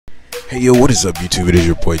Hey yo, what is up YouTube? It is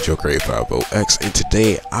your boy Joker850X, and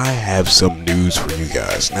today I have some news for you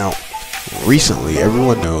guys. Now, recently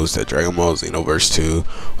everyone knows that Dragon Ball Xenoverse 2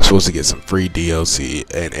 was supposed to get some free DLC,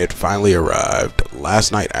 and it finally arrived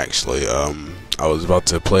last night actually. I was about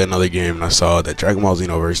to play another game and I saw that Dragon Ball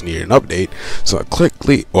Xenoverse needed an update, so I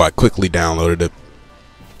quickly downloaded it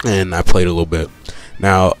and I played a little bit.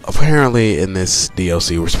 Now, apparently in this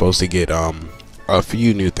DLC we're supposed to get a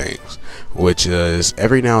few new things, which is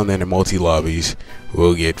every now and then in multi-lobbies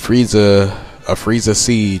we'll get a Frieza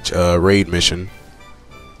Siege raid mission.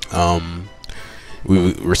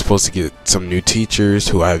 We're supposed to get some new teachers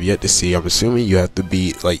who I have yet to see. I'm assuming you have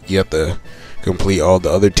to complete all the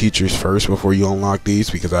other teachers first before you unlock these,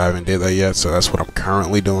 because I haven't did that yet, so that's what I'm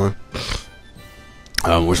currently doing.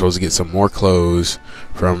 We're supposed to get some more clothes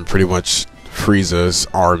from pretty much Frieza's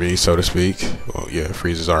army, so to speak. Well, yeah,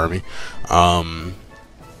 Frieza's army.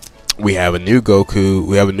 We have a new Goku,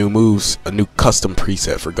 we have a new custom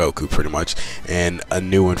preset for Goku pretty much, and a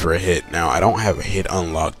new one for a hit. Now, I don't have a hit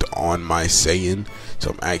unlocked on my Saiyan,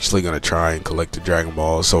 so I'm actually going to try and collect the Dragon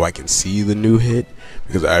Ball so I can see the new hit,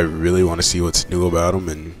 because I really want to see what's new about him.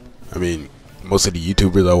 And I mean, most of the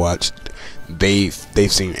YouTubers I watched, they've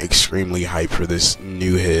seemed extremely hyped for this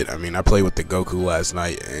new hit. I mean, I played with the Goku last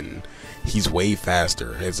night and he's way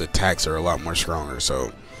faster. His attacks are a lot more stronger,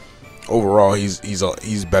 so overall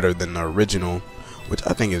he's better than the original, which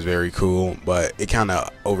I think is very cool. But it kind of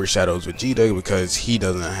overshadows Vegeta because he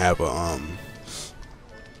doesn't have a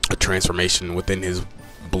transformation within his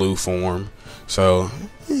blue form, so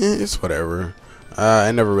it's whatever.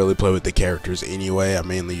 I never really play with the characters anyway. I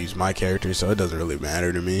mainly use my characters, so it doesn't really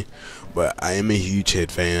matter to me. But I am a huge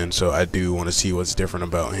Hit fan, so I do want to see what's different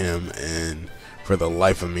about him. And for the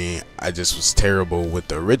life of me, I just was terrible with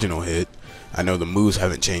the original Hit. I know the moves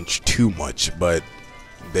haven't changed too much, but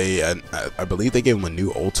I believe they gave him a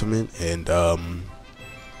new ultimate, and I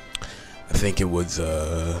think it was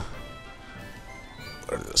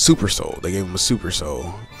Super Soul. They gave him a Super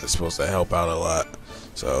Soul. It's supposed to help out a lot,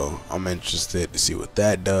 so I'm interested to see what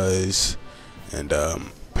that does. And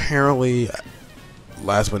apparently,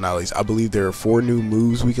 last but not least, I believe there are 4 new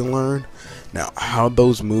moves we can learn. Now, how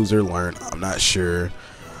those moves are learned, I'm not sure.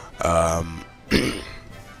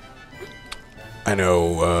 I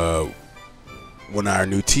know when our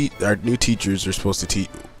new teachers are supposed to teach,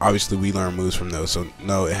 obviously we learn moves from those, so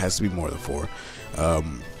no, it has to be more than 4.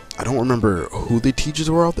 I don't remember who the teachers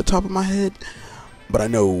were off the top of my head, but I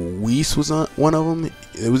know Whis was one of them.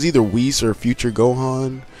 It was either Whis or Future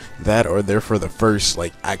Gohan, that or they're for the first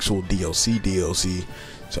like actual DLC.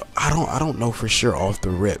 So I don't know for sure off the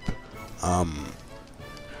rip.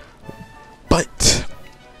 But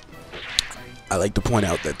I like to point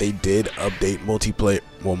out that they did update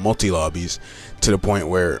multi-lobbies to the point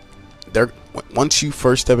where once you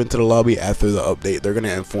first step into the lobby after the update, they're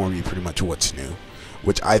gonna inform you pretty much what's new,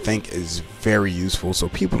 which I think is very useful, so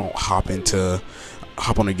people don't hop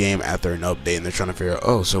on a game after an update and they're trying to figure out,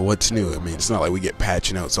 oh, so what's new. I mean, it's not like we get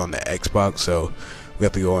patch notes on the Xbox, so we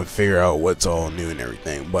have to go and figure out what's all new and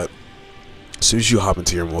everything. But as soon as you hop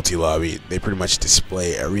into your multi-lobby, they pretty much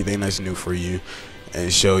display everything that's new for you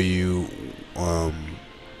and show you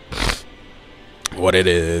what it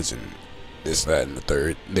is and this, that, and the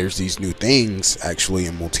third. There's these new things actually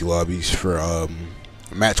in multi-lobbies for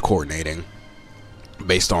match coordinating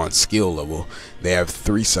based on skill level. They have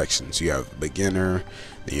 3 sections. You have beginner,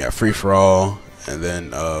 then you have free-for-all, and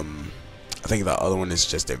then I think the other one is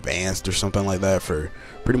just advanced or something like that, for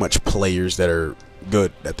pretty much players that are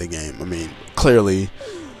good at the game. I mean, clearly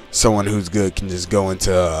someone who's good can just go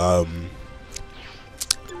into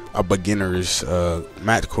a beginner's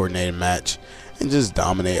match coordinated match and just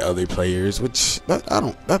dominate other players, which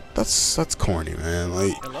that's corny, man.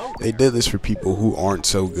 Like, they did this for people who aren't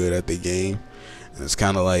so good at the game, and it's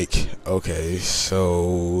kind of like, okay,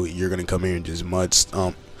 so you're gonna come here and just mud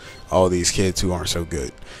stomp all these kids who aren't so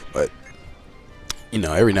good. But you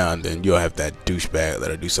know, every now and then you'll have that douchebag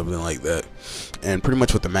that'll do something like that. And pretty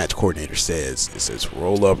much what the match coordinator says, it says,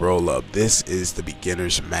 roll up, roll up. This is the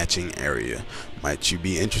beginner's matching area. Might you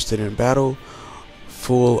be interested in a battle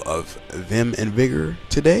full of vim and vigor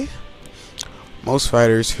today? Most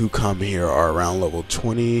fighters who come here are around level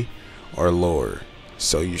 20 or lower,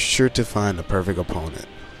 so you're sure to find the perfect opponent.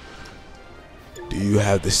 Do you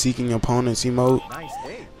have the seeking opponents emote?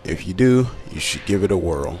 If you do, you should give it a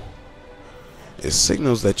whirl. It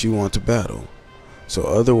signals that you want to battle, so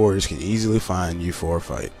other warriors can easily find you for a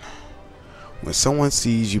fight. When someone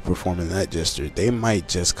sees you performing that gesture, they might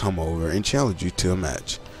just come over and challenge you to a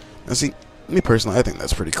match. Now see, me personally, I think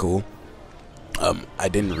that's pretty cool. I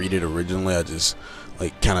didn't read it originally, I just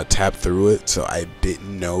like kind of tap through it, so I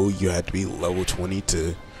didn't know you had to be level 20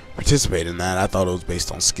 to participate in that. I thought it was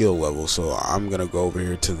based on skill level, so I'm gonna go over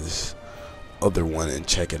here to this other one and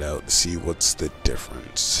check it out to see what's the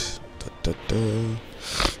difference.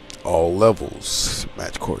 All levels,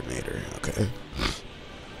 match coordinator. Okay.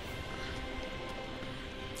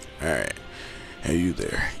 Alright. Hey, you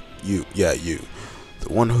there. You. The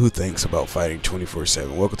one who thinks about fighting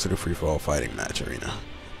 24/7. Welcome to the free-for-all fighting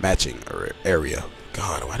matching area.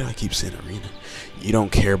 God, why do I keep saying arena? You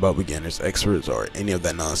don't care about beginners, experts, or any of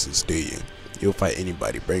that nonsense, do you? You'll fight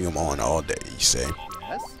anybody. Bring them on all day, you say.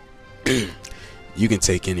 Yes. You can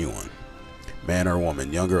take anyone, man or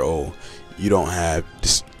woman, young or old. You don't have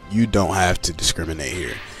to discriminate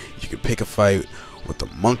here. You can pick a fight with the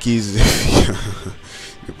monkeys.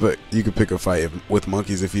 But you can pick a fight with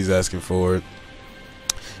monkeys if he's asking for it.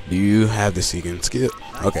 Do you have the seeking skill?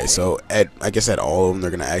 Okay, so I guess at all of them they're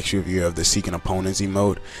gonna ask you if you have the seeking opponents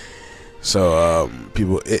emote. So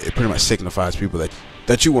it pretty much signifies people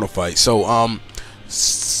that you want to fight. So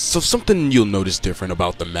something you'll notice different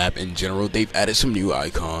about the map in general, they've added some new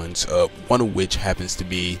icons. One of which happens to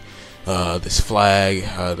be this flag.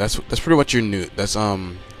 That's pretty much your new. That's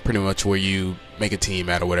pretty much where you make a team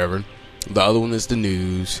at or whatever. The other one is the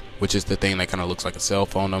news, which is the thing that kind of looks like a cell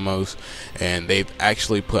phone almost, and they've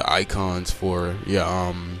actually put icons for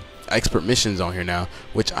expert missions on here now,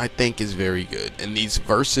 which I think is very good. And these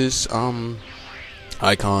versus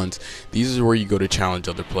icons, these is where you go to challenge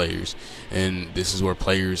other players, and this is where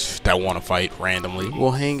players that want to fight randomly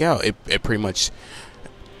will hang out. It pretty much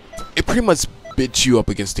bits you up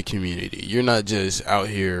against the community. You're not just out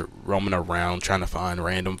here roaming around trying to find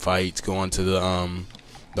random fights, going to the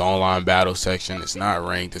online battle section. It's not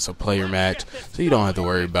ranked, it's a player match, so you don't have to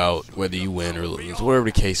worry about whether you win or lose, whatever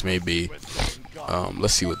the case may be.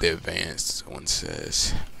 Let's see what the advanced one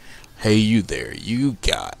says. Hey, you there, the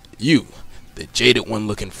jaded one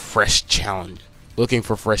looking for fresh challenges.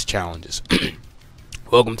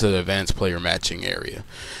 Welcome to the advanced player matching area.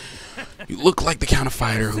 You look like the kind of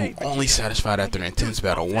fighter who only satisfied after an intense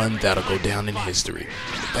battle, one that'll go down in history.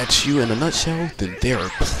 If that's you in a nutshell, then there are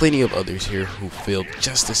plenty of others here who feel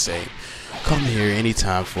just the same. Come here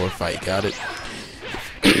anytime for a fight, got it?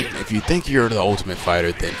 If you think you're the ultimate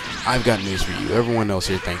fighter, then I've got news for you. Everyone else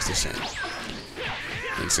here thinks the same.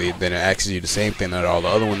 And see, then it asks you the same thing that all the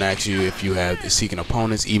other one asks you if you have the seeking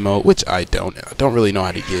opponents emote, which I don't really know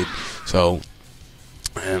how to get. So,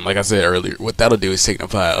 and like I said earlier, what that'll do is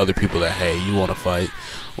signify other people that, hey, you want to fight,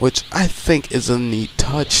 which I think is a neat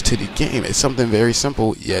touch to the game. It's something very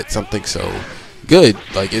simple, yet something so good.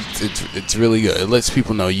 Like it's really good. It lets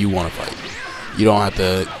people know you want to fight. You don't have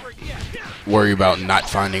to worry about not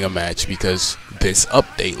finding a match, because this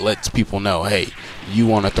update lets people know, hey, you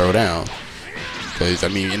want to throw down. Because I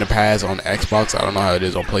mean, in the past on Xbox, I don't know how it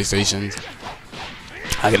is on PlayStation,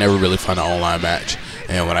 I can never really find an online match.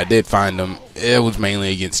 And when I did find them, it was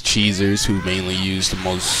mainly against cheesers who mainly use the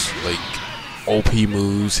most like OP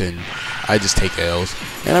moves, and I just take L's.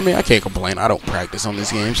 And I mean, I can't complain. I don't practice on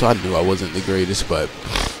this game, so I knew I wasn't the greatest. But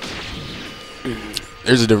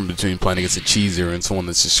there's a difference between playing against a cheeser and someone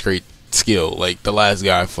that's just straight skill. Like the last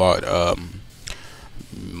guy I fought,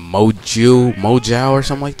 Mojao or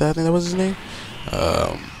something like that. I think that was his name.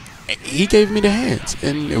 He gave me the hands,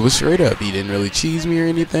 and it was straight up. He didn't really cheese me or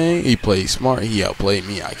anything. He played smart. He outplayed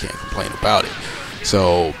me. I can't complain about it.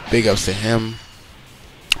 So big ups to him.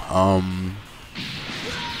 And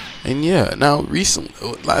yeah, now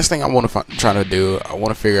last thing I want to try to do, I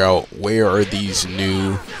want to figure out where are these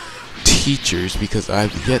new teachers, because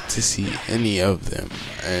I've yet to see any of them.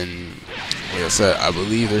 And like I said, I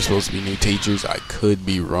believe there's supposed to be new teachers. I could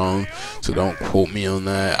be wrong, so don't quote me on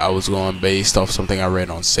that. I was going based off something I read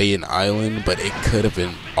on Satan Island, but it could have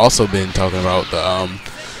been also been talking about the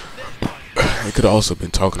it could have also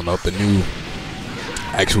been talking about the new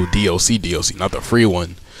actual DLC, not the free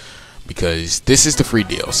one, because this is the free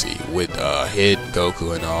DLC with Hid,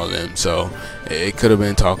 Goku, and all of them. So it could have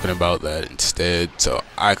been talking about that instead. So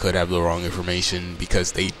I could have the wrong information,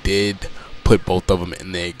 because they did put both of them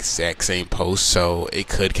in the exact same post, so it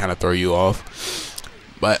could kind of throw you off.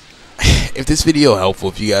 But if this video helpful,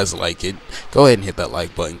 if you guys like it, go ahead and hit that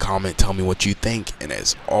like button, comment, tell me what you think. And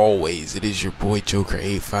as always, it is your boy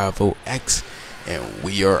Joker850X, and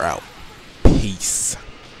we are out. Peace.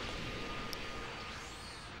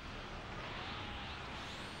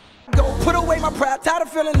 Put away my pride, tired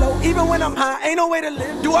of feeling low. Even when I'm high, ain't no way to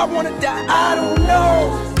live. Do I wanna die? I don't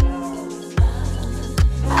know.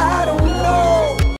 I don't know.